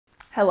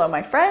Hello,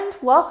 my friend.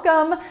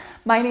 Welcome.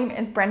 My name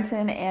is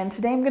Brenton, and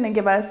today I'm going to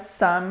give us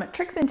some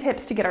tricks and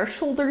tips to get our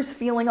shoulders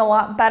feeling a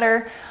lot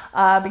better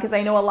because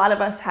I know a lot of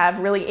us have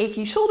really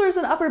achy shoulders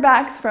and upper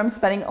backs from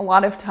spending a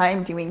lot of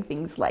time doing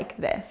things like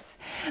this.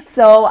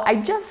 So I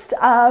just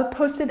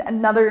posted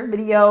another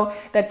video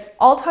that's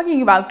all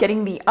talking about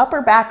getting the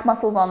upper back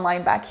muscles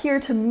online back here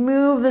to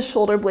move the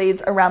shoulder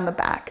blades around the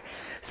back.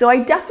 So I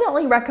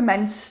definitely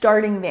recommend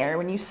starting there.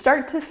 When you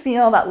start to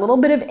feel that little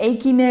bit of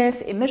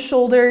achiness in the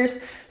shoulders,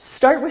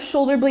 start with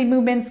shoulder blade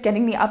movements,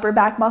 getting the upper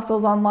back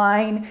muscles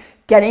online,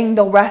 getting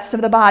the rest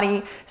of the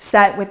body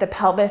set with the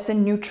pelvis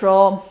in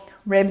neutral,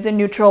 ribs in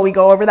neutral. We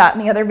go over that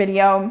in the other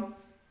video.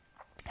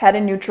 Head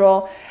in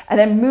neutral, and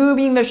then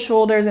moving the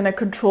shoulders in a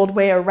controlled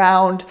way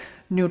around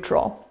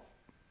neutral.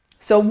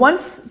 So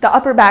once the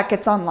upper back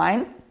gets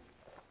online,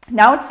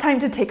 now it's time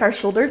to take our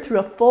shoulder through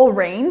a full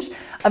range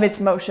of its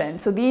motion.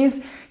 So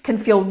these can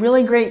feel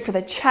really great for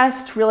the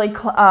chest, really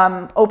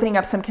opening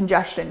up some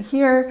congestion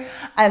here,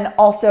 and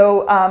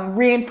also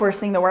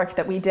reinforcing the work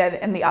that we did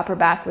in the upper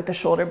back with the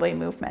shoulder blade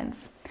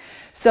movements.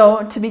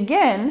 So to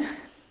begin,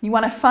 you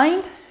want to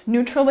find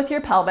neutral with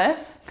your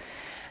pelvis.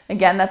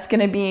 Again, that's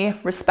going to be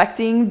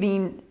respecting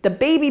the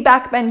baby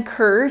back bend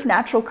curve,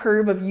 natural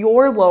curve of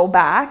your low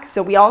back.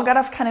 So we all got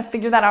to kind of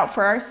figure that out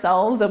for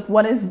ourselves of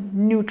what does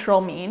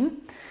neutral mean.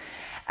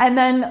 And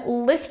then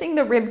lifting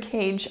the rib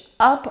cage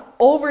up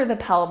over the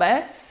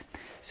pelvis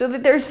so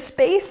that there's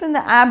space in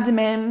the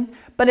abdomen,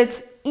 but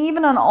it's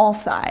even on all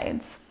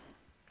sides.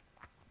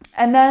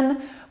 And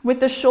then with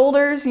the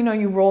shoulders,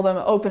 you roll them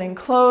open and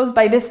close.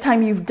 By this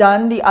time, you've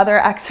done the other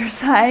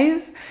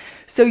exercise.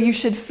 So you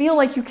should feel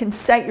like you can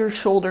set your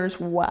shoulders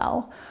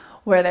well,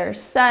 where they're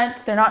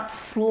set. They're not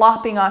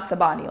slopping off the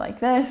body like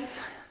this.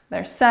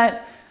 They're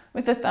set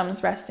with the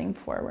thumbs resting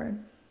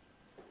forward.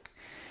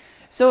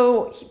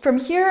 So from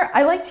here,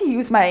 I like to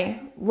use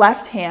my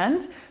left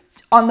hand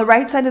on the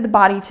right side of the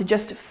body to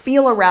just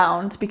feel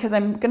around because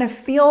I'm going to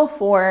feel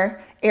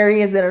for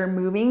areas that are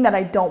moving that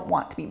I don't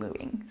want to be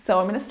moving. So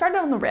I'm going to start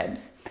on the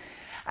ribs.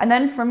 And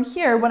then from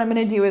here, what I'm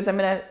going to do is I'm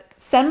going to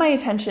send my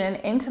attention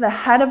into the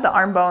head of the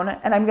arm bone,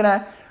 and I'm going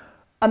to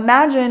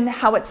imagine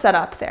how it's set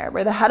up there,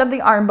 where the head of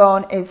the arm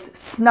bone is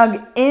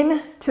snug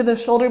into the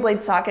shoulder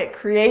blade socket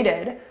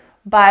created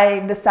by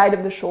the side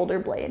of the shoulder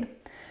blade.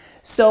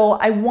 So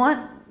I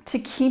want to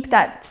keep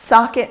that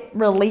socket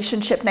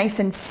relationship nice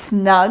and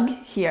snug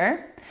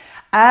here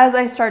as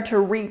I start to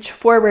reach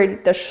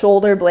forward the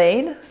shoulder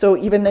blade. So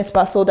even this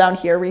muscle down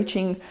here,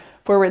 reaching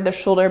forward the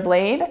shoulder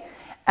blade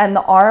and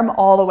the arm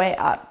all the way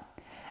up.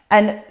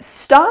 And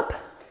stop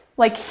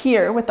like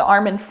here with the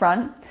arm in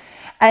front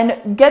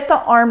and get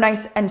the arm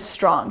nice and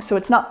strong so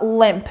it's not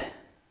limp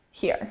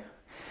here.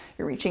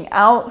 You're reaching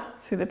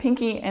out through the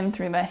pinky and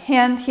through the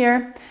hand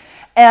here.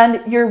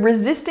 And you're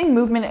resisting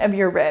movement of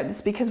your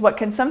ribs because what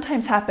can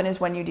sometimes happen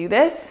is when you do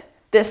this,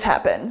 this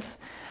happens.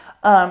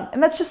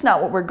 And that's just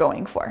not what we're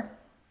going for.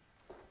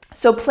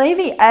 So play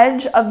the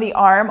edge of the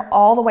arm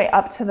all the way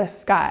up to the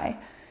sky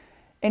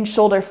in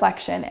shoulder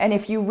flexion. And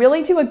if you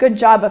really do a good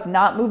job of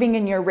not moving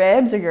in your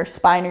ribs or your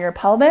spine or your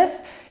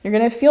pelvis, you're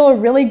going to feel a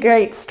really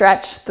great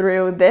stretch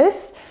through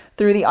this,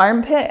 through the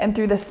armpit and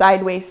through the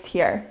side waist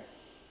here.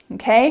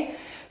 Okay?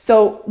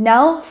 So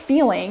now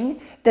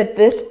feeling that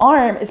this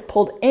arm is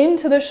pulled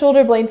into the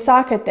shoulder blade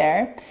socket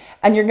there,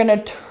 and you're going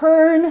to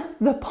turn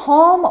the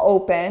palm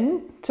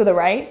open to the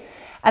right,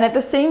 and at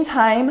the same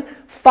time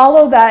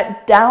follow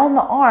that down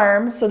the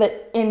arm so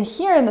that in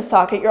here in the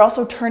socket you're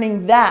also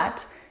turning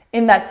that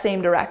in that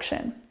same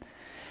direction.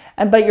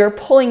 But you're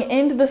pulling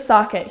into the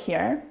socket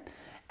here,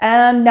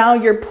 and now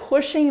you're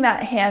pushing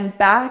that hand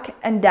back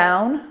and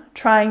down,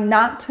 trying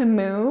not to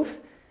move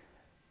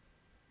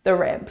the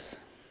ribs.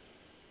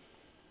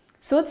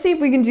 So let's see if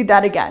we can do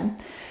that again.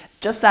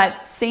 Just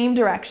that same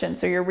direction.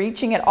 So you're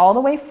reaching it all the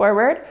way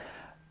forward,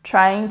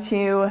 trying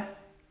to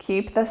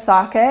keep the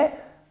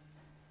socket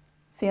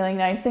feeling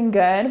nice and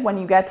good. When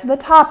you get to the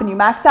top and you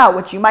max out,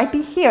 which you might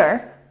be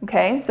here,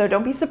 okay? So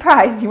don't be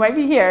surprised, you might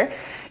be here.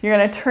 You're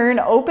gonna turn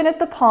open at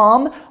the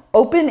palm,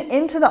 open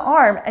into the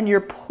arm, and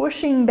you're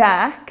pushing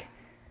back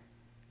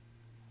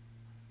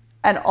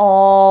and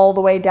all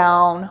the way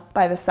down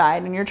by the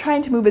side. And you're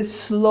trying to move as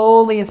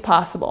slowly as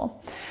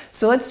possible.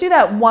 So let's do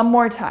that one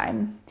more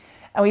time.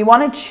 And we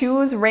want to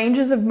choose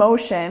ranges of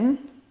motion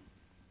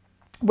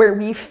where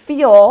we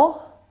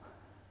feel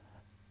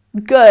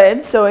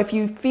good. So if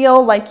you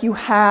feel like you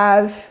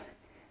have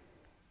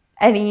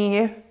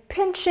any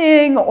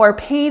pinching or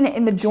pain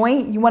in the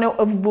joint, you want to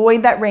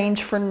avoid that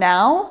range for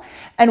now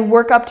and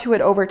work up to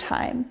it over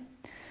time.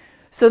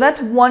 So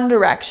that's one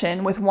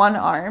direction with one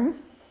arm.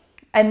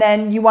 And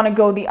then you want to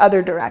go the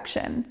other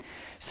direction.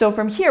 So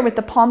from here with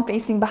the palm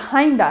facing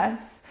behind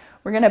us,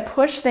 we're going to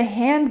push the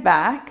hand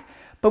back,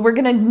 but we're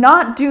going to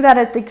not do that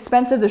at the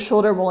expense of the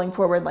shoulder rolling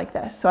forward like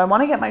this. So I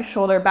want to get my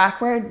shoulder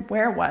back where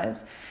it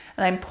was,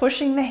 and I'm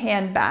pushing the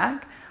hand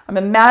back. I'm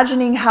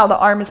imagining how the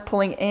arm is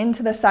pulling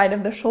into the side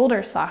of the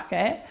shoulder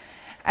socket,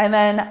 and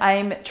then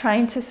I'm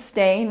trying to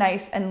stay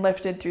nice and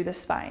lifted through the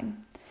spine.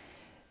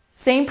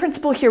 Same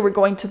principle here, we're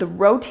going to the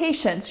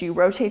rotation. So you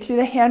rotate through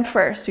the hand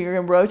first. So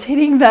you're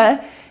rotating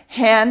the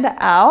hand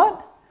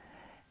out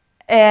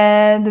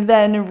and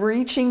then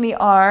reaching the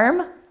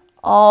arm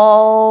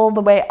all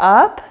the way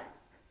up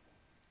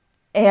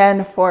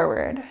and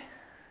forward.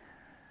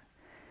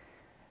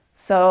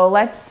 So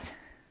let's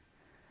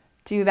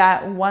do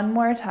that one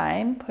more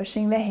time,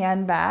 pushing the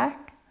hand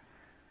back,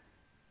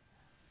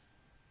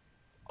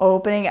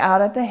 opening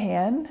out at the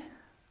hand,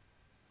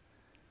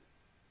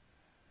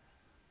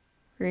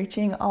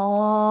 reaching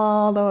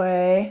all the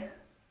way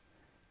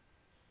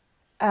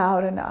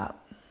out and up.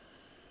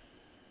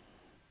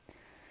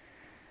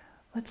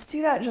 Let's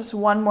do that just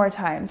one more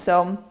time.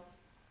 So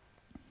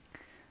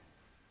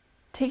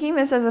taking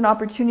this as an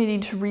opportunity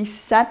to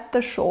reset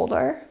the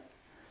shoulder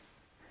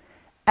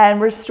and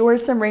restore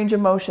some range of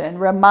motion.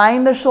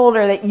 Remind the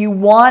shoulder that you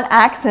want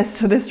access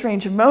to this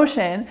range of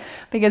motion,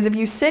 because if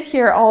you sit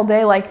here all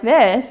day like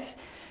this,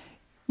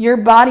 your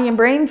body and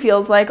brain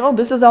feels like, oh,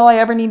 this is all I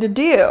ever need to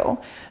do.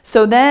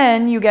 So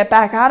then you get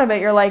back out of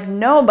it. You're like,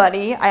 no,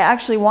 buddy, I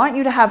actually want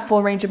you to have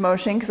full range of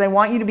motion because I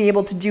want you to be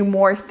able to do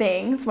more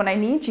things when I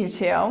need you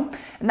to.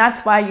 And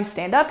that's why you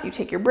stand up, you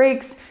take your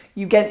breaks,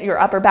 you get your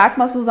upper back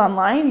muscles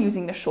online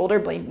using the shoulder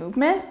blade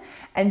movement.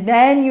 And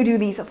then you do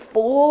these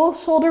full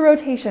shoulder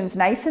rotations,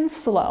 nice and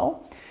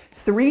slow,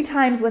 3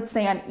 times, let's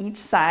say, on each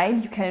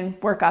side. You can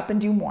work up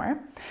and do more.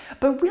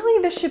 But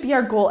really, this should be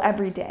our goal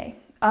every day.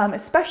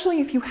 Especially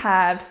if you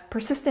have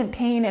persistent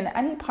pain in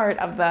any part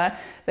of the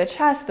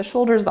chest, the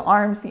shoulders, the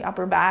arms, the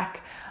upper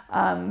back.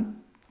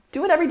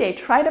 Do it every day.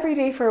 Try it every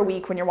day for a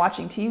week when you're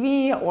watching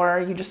TV or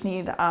you just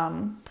need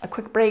a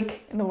quick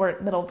break in the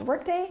middle of the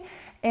workday,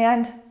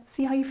 and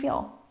see how you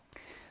feel.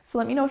 So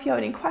let me know if you have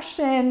any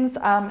questions.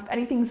 If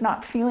anything's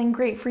not feeling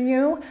great for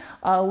you,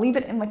 leave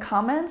it in the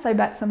comments. I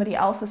bet somebody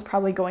else is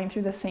probably going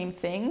through the same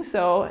thing,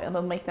 so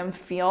it'll make them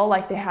feel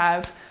like they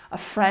have a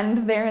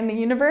friend there in the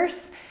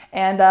universe.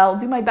 And I'll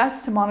do my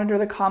best to monitor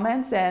the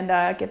comments and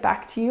get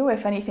back to you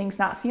if anything's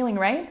not feeling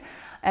right.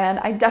 And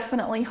I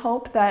definitely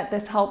hope that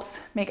this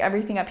helps make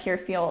everything up here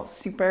feel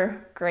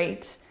super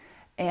great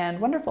and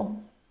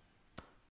wonderful.